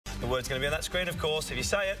The word's going to be on that screen, of course. If you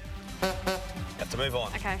say it, you have to move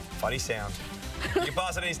on. Okay. Funny sound. You can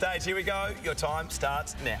pass at any stage. Here we go. Your time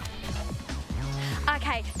starts now.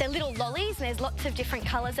 Okay, they're little lollies, and there's lots of different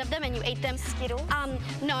colours of them, and you eat them. Skittles?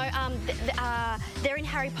 No, they're in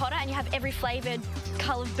Harry Potter, and you have every flavoured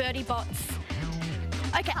colour of Birdie Bots.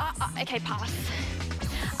 Okay, okay, pass.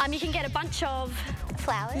 You can get a bunch of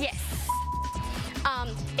Flowers? Yes.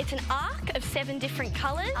 It's an arc of 7 different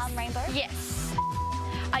colours. Rainbow? Yes.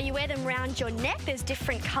 You wear them round your neck. There's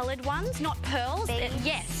different coloured ones, not pearls.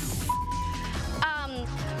 Yes.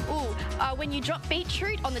 When you drop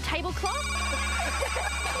beetroot on the tablecloth.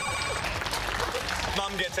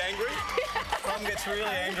 Mum gets angry. Mum gets really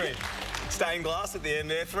angry. Stained glass at the end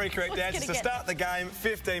there. 3 correct answers to start the game.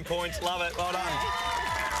 15 points. Love it. Well done.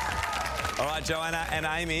 All right, Joanna and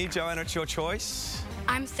Amy. Joanna, it's your choice.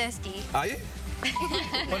 I'm thirsty. Are you?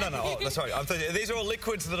 Well, no. Oh, sorry. I'm thirsty. These are all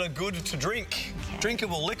liquids that are good to drink. Okay.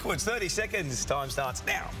 Drinkable liquids. 30 seconds. Time starts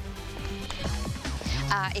now.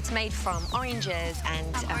 It's made from oranges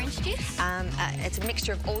and... orange juice? It's a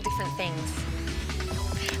mixture of all different things.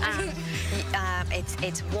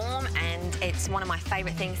 It's warm and it's one of my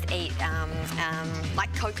favourite things to eat,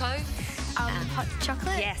 like cocoa. Hot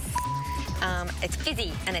chocolate? Yes. It's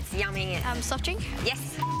fizzy and it's yummy. Soft drink?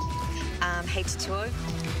 Yes. H2O.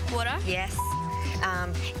 Water? Yes.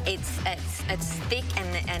 It's thick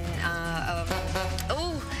and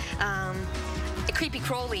creepy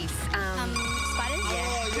crawlies. Spiders? Yeah.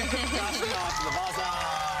 Oh, yeah. Dashing after the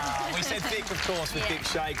buzzer. We said thick, of course, with thick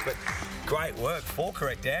shake, but great work. 4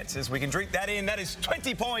 correct answers. We can drink that in. That is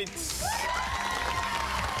 20 points.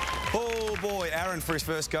 Oh, boy. Aaron for his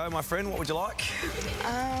first go, my friend. What would you like?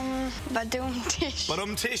 Badum tish.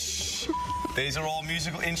 Badum tish. These are all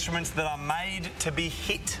musical instruments that are made to be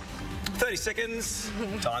hit. 30 seconds.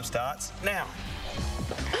 Time starts now.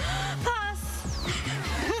 Pass.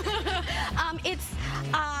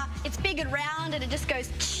 It's big and round, and it just goes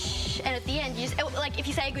tsh, and at the end, you just, like if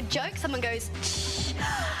you say a good joke, someone goes tsh.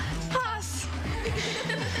 Pass.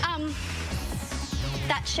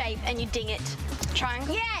 That shape, and you ding it.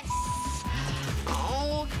 Triangle. Yes.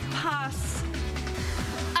 Oh, pass.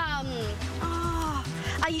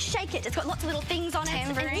 You shake it. It's got lots of little things on it.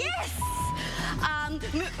 Tambourine. Yes.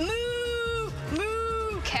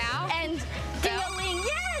 Moo. Cow. And ding-a-ling.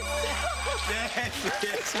 Yes.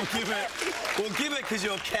 Yes, we'll give it because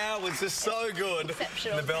your cow was just so good.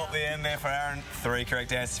 Exceptional. The belt at the end there for Aaron. 3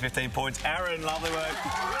 correct answers, 15 points. Aaron, lovely work.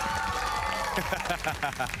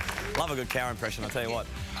 Love a good cow impression, I'll tell you what.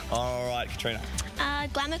 All right, Katrina.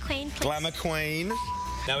 Glamour Queen, please. Glamour Queen.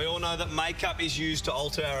 Now, we all know that makeup is used to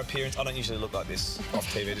alter our appearance. I don't usually look like this off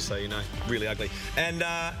TV, just so you know. Really ugly. And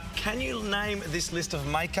can you name this list of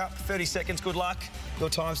makeup? 30 seconds, good luck. Your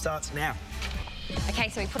time starts now. Okay,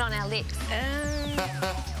 so we put on our lips.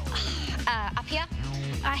 Up here.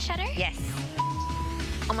 Eyeshadow? Yes.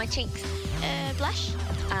 On my cheeks. Blush?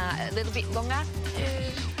 A little bit longer.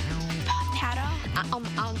 Powder? On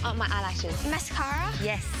my eyelashes. Mascara?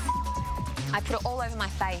 Yes. I put it all over my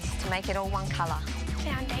face to make it all one colour.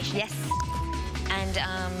 Foundation? Yes. And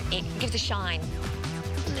it gives a shine.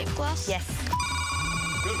 Lip gloss? Yes.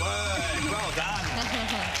 Good work. Well done.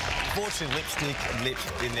 Fortunately, lipstick and lips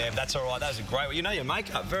in there. That's all right. That was a great one. You know your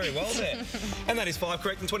makeup very well there. And that is 5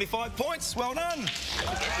 correct and 25 points. Well done.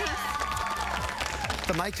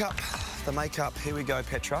 The makeup. Here we go,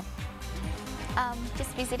 Petra.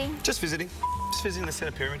 Just visiting. Just visiting the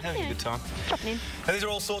Centre Pyramid, having a good time. Dropping in. Now, these are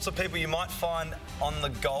all sorts of people you might find on the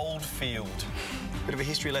gold field. Bit of a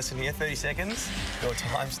history lesson here, 30 seconds. Your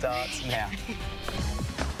time starts now.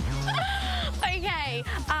 Okay,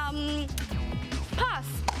 pass.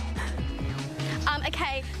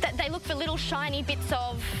 Okay, they look for little shiny bits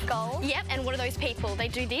of Gold? Yep, and what are those people? They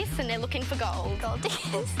do this and they're looking for gold. Gold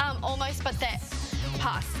diggers. Almost, but they're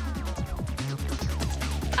pass.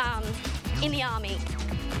 In the army.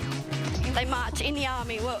 They march in the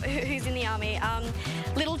army. Well, who's in the army?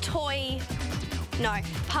 Little toy... No,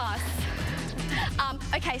 pass.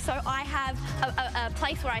 Okay, so I have a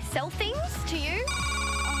place where I sell things to you.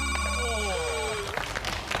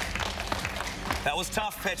 That was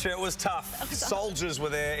tough, Petra. It was tough. Soldiers were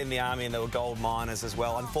there in the army and there were gold miners as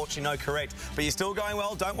well. Unfortunately, no correct. But you're still going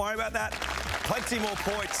well. Don't worry about that. Plenty more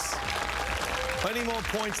points. Plenty more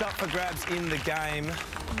points up for grabs in the game.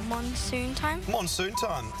 Monsoon time? Monsoon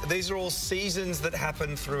time. These are all seasons that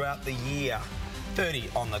happen throughout the year. 30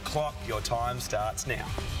 on the clock. Your time starts now.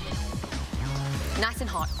 Nice and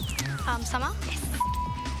hot. Summer? Yes.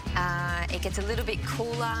 It gets a little bit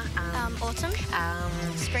cooler. Autumn?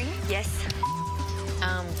 Spring? Yes.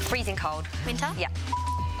 Freezing cold. Winter? Yeah.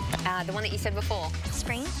 The one that you said before.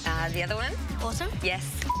 Spring? The other one? Autumn? Yes.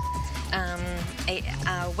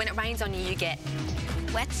 When it rains on you, you get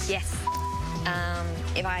Wet. yes.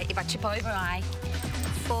 If I trip over, I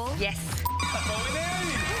Fall. yes. That's all we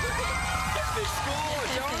need. Get this score,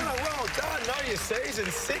 Joanna. Well done. Know your season.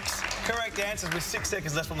 6 correct answers with 6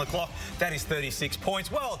 seconds left on the clock. That is 36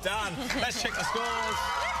 points. Well done. Let's check the scores.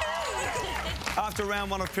 After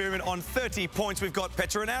round 1 of Pyramid on 30 points, we've got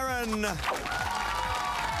Petra and Aaron.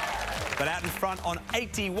 But out in front on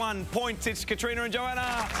 81 points, it's Katrina and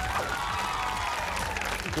Joanna.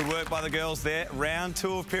 Good work by the girls there. Round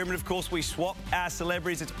 2 of Pyramid, of course, we swap our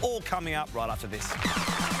celebrities. It's all coming up right after this.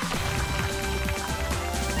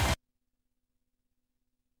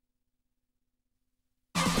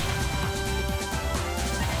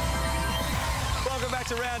 Welcome back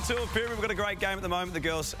to round 2 of Pyramid. We've got a great game at the moment. The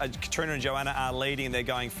girls, Katrina and Joanna, are leading and they're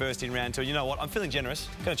going first in round 2. You know what? I'm feeling generous.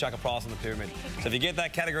 I'm going to chuck a prize on the Pyramid. So if you get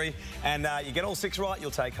that category and you get all 6 right, you'll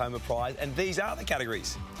take home a prize. And these are the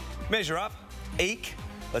categories. Measure up, eek,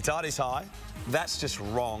 the tide is high, that's just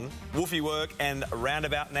wrong, woofy work, and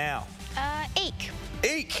roundabout now. Eek.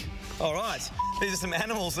 Eek. All right. These are some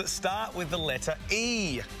animals that start with the letter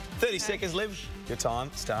E. 30 seconds, Liv. Your time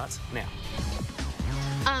starts now.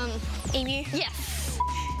 Emu. Yes.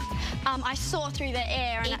 I soar through the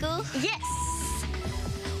air. And Eagle. Yes.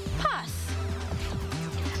 Pass.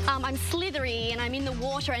 I'm slithery and I'm in the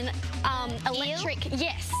water and electric. Eel?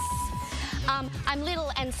 Yes. I'm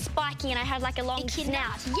little and spiky and I have like a long Echidna.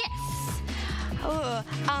 snout. Yes.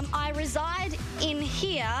 I reside in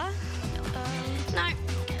here. No.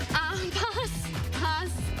 Pass.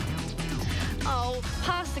 Pass. Oh,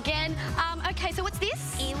 pass again. Okay, so what's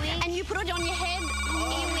this? Ewing. And you put it on your head.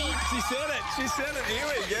 Ewing. She said it. She said it.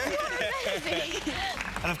 Ewing,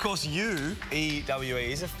 yeah. And of course,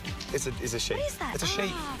 E-W-E is a sheep. What is that? It's a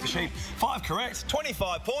sheep. It's a sheep. 5 correct.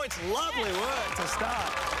 25 points. Lovely work to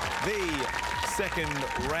start the second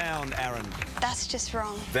round, Aaron. That's just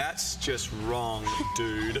wrong. That's just wrong,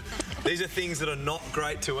 dude. These are things that are not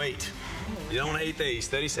great to eat. You don't want to eat these.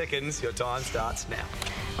 30 seconds. Your time starts now.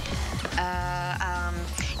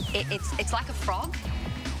 It's like a frog.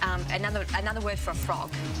 Another word for a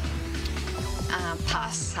frog.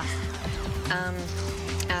 Pass.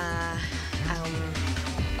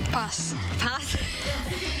 Pass. Pass.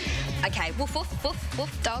 Okay. Woof woof woof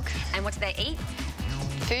woof. Dog. And what do they eat?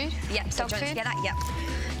 Food. Yep. So Dog join it food. together. Yep.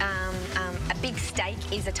 A big steak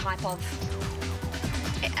is a type of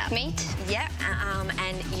Meat. yeah.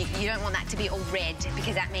 And you don't want that to be all red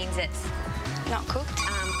because that means it's Not cooked.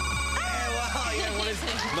 What is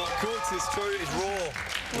not cooked is true. It's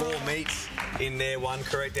raw meat in there. 1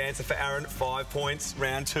 correct answer for Aaron. 5 points.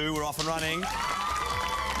 Round 2, we're off and running.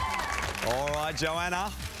 All right,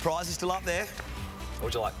 Joanna, prize is still up there. What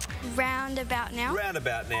would you like? Roundabout now.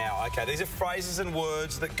 Roundabout now. Okay, these are phrases and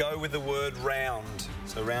words that go with the word round.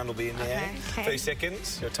 So round will be in there. Okay. 30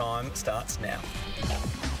 seconds. Your time starts now.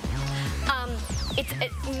 It's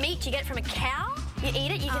meat you get from a cow. You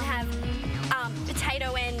eat it. You can have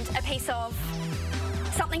potato and a piece of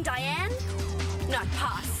something Diane. No,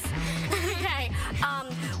 pass. Okay.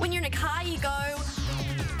 When you're in a car, you go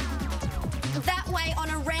that way on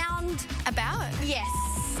a roundabout. Yes.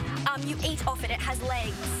 You eat off it. It has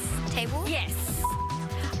legs. Table. Yes.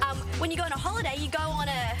 When you go on a holiday, you go on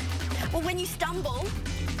a... Well, when you stumble,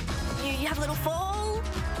 you have a little fall.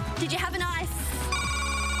 Did you have a nice...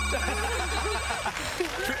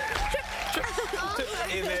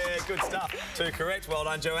 In there, good stuff. 2 correct. Well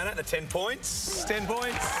done, Joanna. The 10 points. 10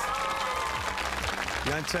 points.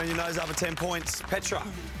 You don't turn your nose up at 10 points. Petra.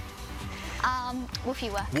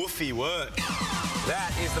 Woofy work. Woofy work.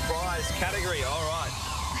 That is the prize category. All right.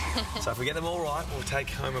 So if we get them all right, we'll take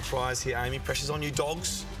home a prize here, Amy. Pressure's on you.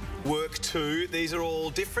 Dogs work too. These are all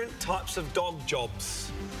different types of dog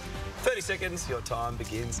jobs. 30 seconds. Your time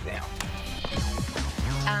begins now.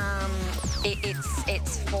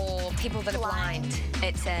 It's for people that are blind.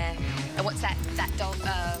 It's what's that dog?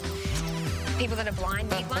 People that are blind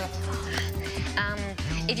need one.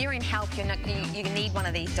 If you're in help, you need one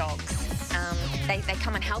of these dogs. They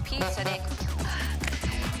come and help you, so they're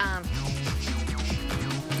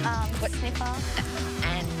Sniffer.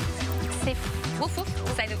 and Sniff. woof woof.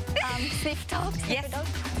 Say the Sniff dog. yes. Dog.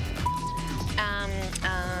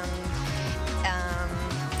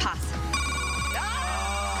 Pass.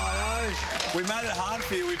 We made it hard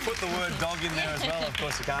for you. We put the word dog in there as well. Of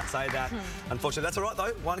course, you can't say that. Unfortunately, that's all right,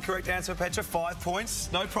 though. 1 correct answer, Petra. 5 points.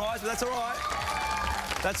 No prize, but that's all right.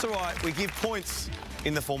 That's all right. We give points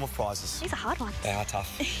in the form of prizes. These are hard ones. They are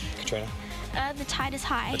tough. Katrina? The tide is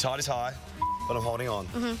high. The tide is high, but I'm holding on.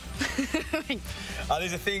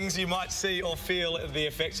 These are things you might see or feel the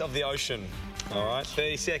effects of the ocean. All right,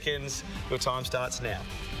 30 seconds. Your time starts now.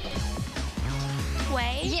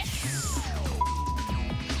 Wave. Yes.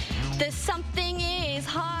 The something is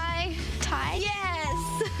high. Tide. Yes.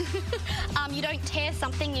 You don't tear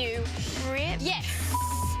something, you Rip. Yes.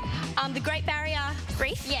 The Great Barrier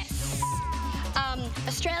Reef. Yes.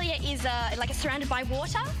 Australia is like surrounded by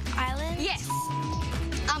water. Island. Yes.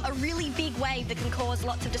 A really big wave that can cause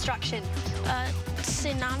lots of destruction.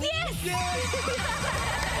 Tsunami. Yes.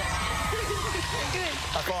 Good.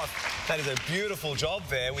 High five. That is a beautiful job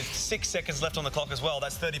there with 6 seconds left on the clock as well.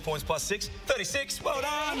 That's 30 points plus 6. 36. Well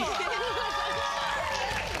done.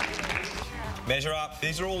 Measure up.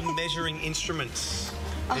 These are all measuring instruments.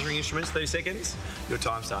 Measuring instruments, 30 seconds. Your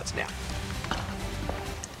time starts now.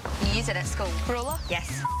 You use it at school. Ruler.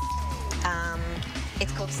 Yes.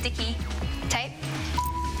 It's called sticky tape.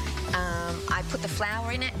 I put the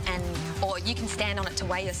flour in it, or you can stand on it to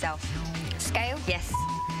weigh yourself. Scale. Yes.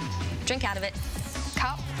 Drink out of it.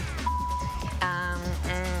 Cup.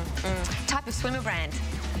 Type of swimmer brand.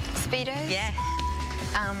 Speedos. Yeah.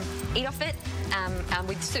 Eat off it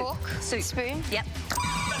with soup. Fork. Soup. Spoon. Yep.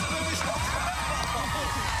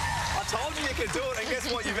 I told you you could do it, and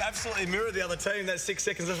guess what? You've absolutely mirrored the other team. That's 6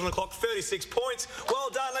 seconds left on the clock, 36 points. Well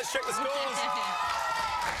done. Let's check the scores.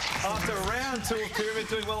 After round 2 of Pyramid,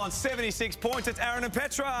 doing well on 76 points, it's Aaron and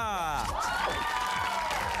Petra.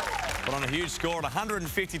 But on a huge score at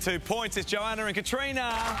 152 points, it's Joanna and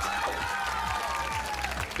Katrina.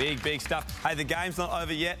 Big, big stuff. Hey, the game's not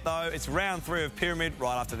over yet, though. It's round 3 of Pyramid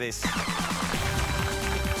right after this.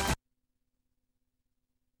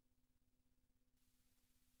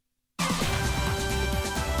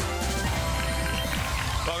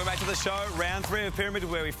 Welcome back to the show. Round 3 of Pyramid,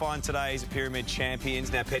 where we find today's Pyramid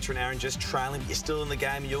champions. Now, Petra and Aaron just trailing, but you're still in the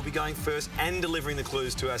game. You'll be going first and delivering the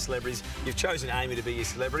clues to our celebrities. You've chosen Amy to be your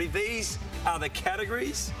celebrity. These are the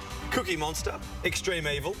categories: Cookie Monster, Extreme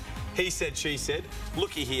Evil, He Said, She Said,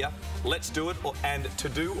 Looky Here, Let's Do It, and To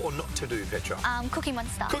Do or Not To Do, Petra. Cookie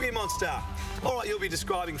Monster. Cookie Monster. All right, you'll be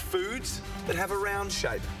describing foods that have a round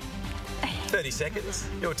shape. 30 seconds.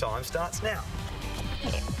 Your time starts now.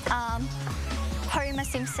 Homer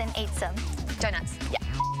Simpson eats them. Donuts.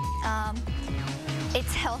 Yeah.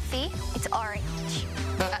 It's healthy. It's orange.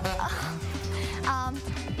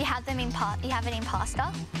 You have them in You have it in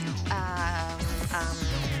pasta.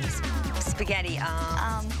 Spaghetti.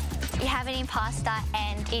 You have it in pasta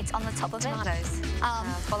and it's on the top of Tomatoes. it.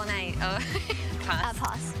 Bolognese. Pass.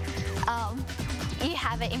 Pass. You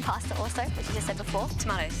have it in pasta also, which you just said before.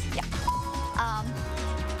 Tomatoes. Yeah.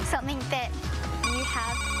 Something that you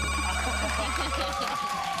have.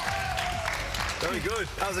 Very good.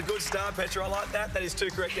 That was a good start, Petra. I like that. That is 2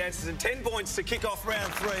 correct answers and 10 points to kick off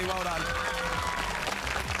round 3. Well done.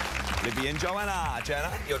 Libby and Joanna.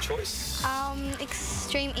 Joanna, your choice?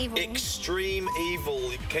 Extreme Evil. Extreme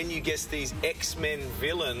Evil. Can you guess these X-Men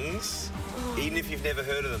villains? Even if you've never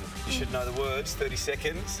heard of them, you should know the words. 30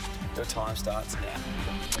 seconds. Your time starts now.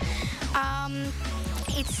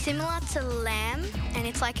 It's similar to lamb, and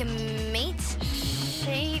it's like a meat.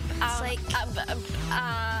 Sheep. It's like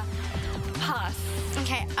pass.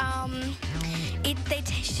 Okay.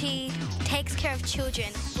 She takes care of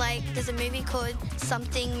children. Like there's a movie called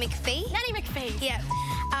Something McPhee. Nanny McPhee. Yeah.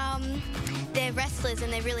 They're wrestlers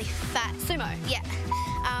and they're really fat. Sumo. Yeah.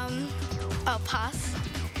 Pass.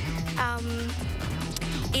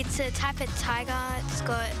 It's a type of tiger. It's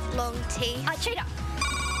got long teeth. Cheetah.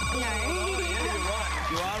 No. Yeah, you're right.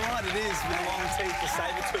 You are right. It is with the long teeth, the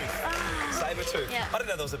saber-tooth. Saber-tooth. Yeah. I didn't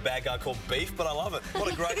know there was a bad guy called Beef, but I love it.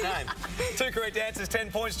 What a great name. 2 correct answers,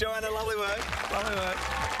 10 points, Joanna. Lovely work. Lovely work.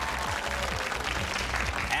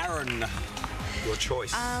 Aaron, your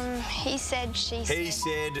choice. He said, she said. He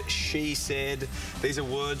said, she said. These are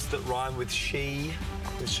words that rhyme with she.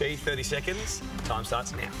 With she, 30 seconds. Time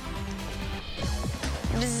starts now.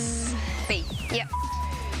 Bzz. Bee. Yep.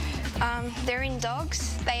 They're in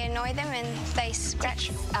dogs. They annoy them and they scratch.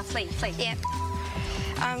 Flea. Flea. Yep.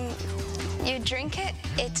 You drink it.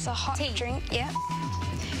 It's a hot Tea. drink. Yep.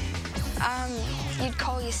 You'd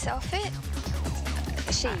call yourself it.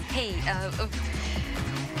 She. He.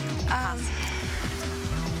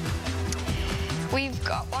 We've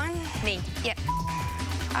got one. Me. Yep.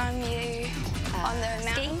 You on the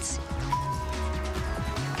mountains.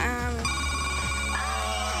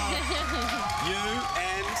 You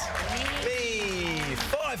and me.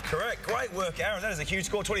 5 correct. Great work, Aaron. That is a huge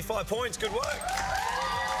score. 25 points. Good work.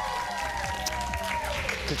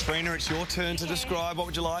 Katrina, it's your turn to describe. What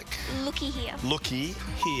would you like? Looky here. Looky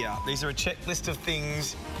here. These are a checklist of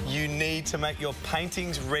things you need to make your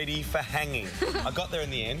paintings ready for hanging. I got there in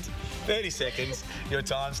the end. 30 seconds. Your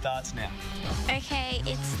time starts now. Okay,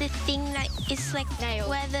 it's the thing that is like Nail.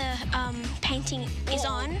 where the painting is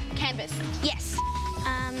on. Canvas. Yes.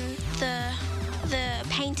 The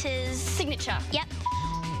painter's Signature. Yep.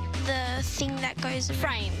 The thing that goes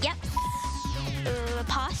Frame. Yep.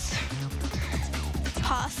 Pass.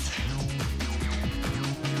 Pass.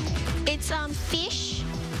 It's fish.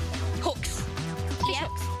 Hooks. Fish Yep.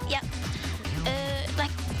 hooks. Yep.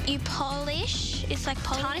 Like you polish. It's like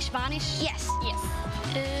polish. Tarnish, varnish. Yes. Yes.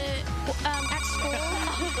 At school.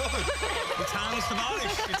 You tarnish the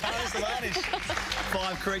varnish. You tarnish the varnish.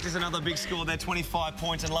 5 correct is another big score there. 25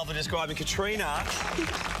 points, and lovely describing. Katrina.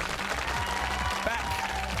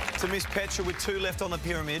 Back to Miss Petra with 2 left on the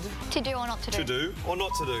pyramid. To do or not to do? To do or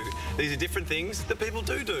not to do. These are different things that people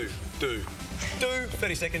do. Do.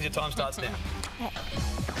 30 seconds, your time starts now.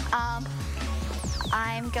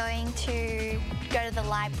 I'm going to go to the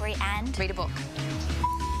library and... Read a book.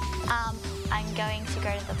 I'm going to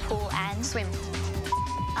go to the pool and... Swim.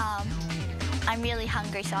 I'm really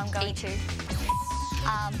hungry, so I'm going to...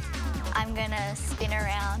 I'm going to spin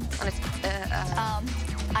around.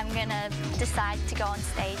 I'm going to decide to go on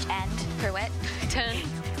stage and... Pirouette. Turn.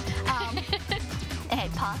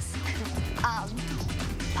 Pass.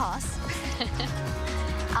 Pass.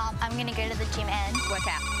 I'm going to go to the gym and... Work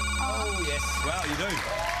out. Oh, yes. Wow, you do.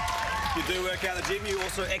 You do work out the gym. You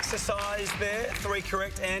also exercise there. 3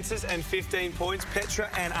 correct answers and 15 points. Petra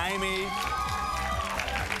and Amy.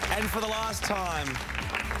 And for the last time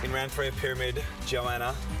in round 3 of Pyramid,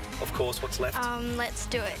 Joanna, of course, what's left? Let's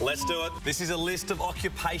do it. Let's do it. This is a list of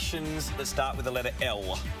occupations that start with the letter L.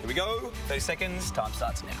 Here we go. 30 seconds. Time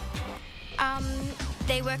starts now.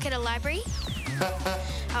 They work at a library.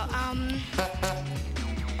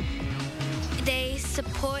 They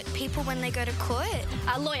support people when they go to court.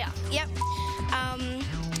 A lawyer. Yep.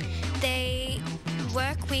 They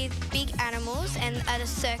work with big animals and at a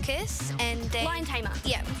circus, and they... Lion tamer.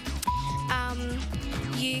 Yep.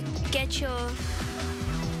 You get your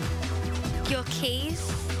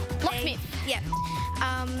keys. Locksmith. Yep.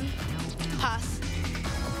 Pass.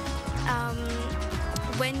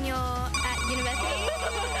 When you're at university.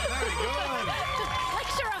 Very good.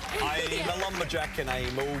 Lecturer. I'm a lumberjack and a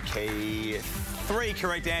mookie. 3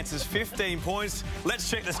 correct answers, 15 points. Let's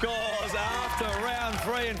check the scores after round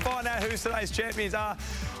 3 and find out who today's champions are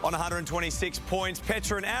on 126 points.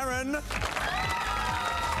 Petra and Aaron.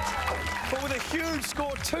 But with a huge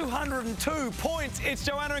score, 202 points, it's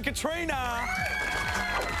Joanna and Katrina.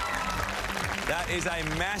 That is a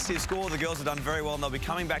massive score. The girls have done very well, and they'll be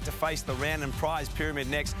coming back to face the random prize pyramid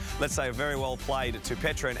next. Let's say very well played to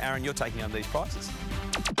Petra and Aaron. You're taking home these prizes.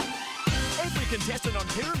 Every contestant on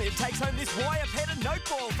Pyramid takes home this wire pen and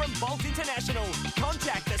noteball from Bolt International.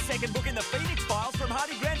 Contact the second book in the Phoenix Files from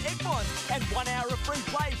Hardy Grant Egmont. And 1 hour of free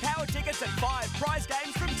play, power tickets and 5 prize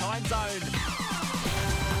games from Time Zone.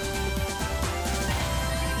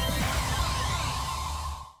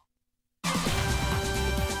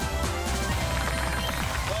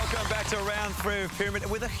 Back to round 3 of Pyramid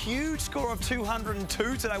with a huge score of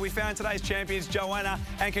 202 today. We found today's champions, Joanna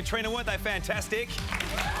and Katrina. Weren't they fantastic?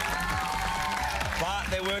 But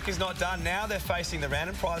their work is not done. Now they're facing the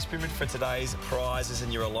random prize pyramid for today's prizes,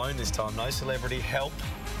 and you're alone this time. No celebrity help.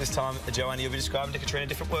 This time, Joanna, you'll be describing to Katrina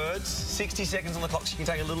different words. 60 seconds on the clock, so you can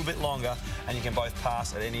take a little bit longer, and you can both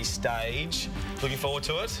pass at any stage. Looking forward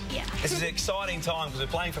to it? Yeah. This is an exciting time because we're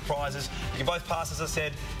playing for prizes. You can both pass, as I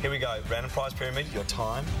said. Here we go. Random prize pyramid. Your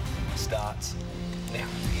time starts now.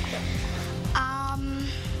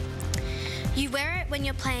 You wear it when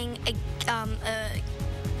you're playing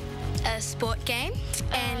a sport game,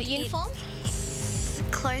 and uniform. It's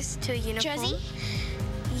close to a uniform. Jersey.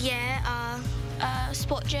 Yeah.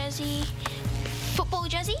 Sport jersey. Football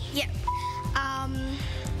jersey. Yep.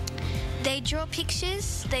 They draw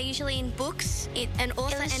pictures. They're usually in books. And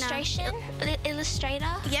also Illustration.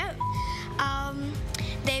 Illustrator. Yep.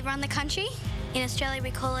 They run the country. In Australia,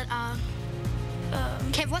 we call it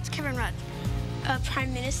what's Kevin Rudd?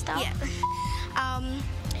 Prime Minister. Yeah.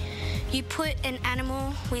 You put an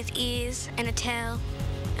animal with ears and a tail,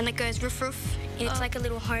 and it goes roof roof. And it's like a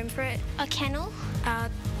little home for it. A kennel.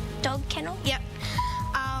 Dog kennel. Yep.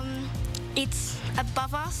 It's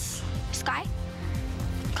above us. Sky.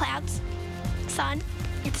 Clouds. Sun.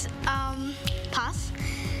 It's pass.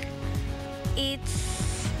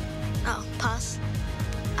 It's pass.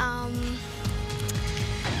 It's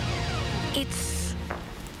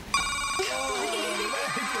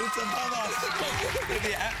above us.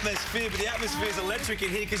 The atmosphere, but the atmosphere is electric in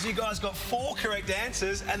here because you guys got 4 correct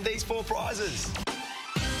answers and these 4 prizes.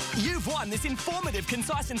 You've won this informative,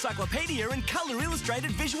 concise encyclopedia and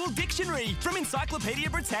colour-illustrated visual dictionary from Encyclopedia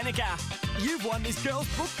Britannica. You've won this girls'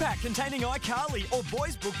 book pack containing iCarly or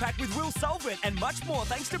boys' book pack with Will Solvent and much more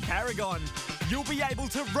thanks to Paragon. You'll be able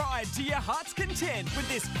to ride to your heart's content with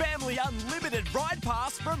this family unlimited ride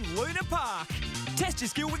pass from Luna Park. Test your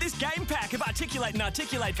skill with this game pack of Articulate and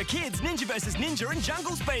Articulate for Kids, Ninja vs Ninja and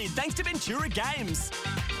Jungle Speed thanks to Ventura Games.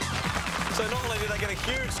 So not only did they get a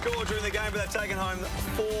huge score during the game, but they've taken home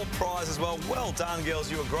 4 prizes as well. Well done, girls.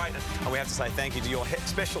 You were great. And we have to say thank you to your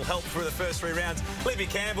special help through the first 3 rounds, Libby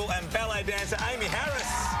Campbell and ballet dancer Amy Harris.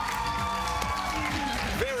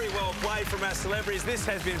 Very well played from our celebrities. This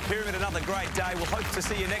has been Pyramid, another great day. We'll hope to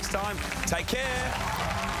see you next time. Take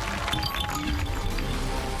care.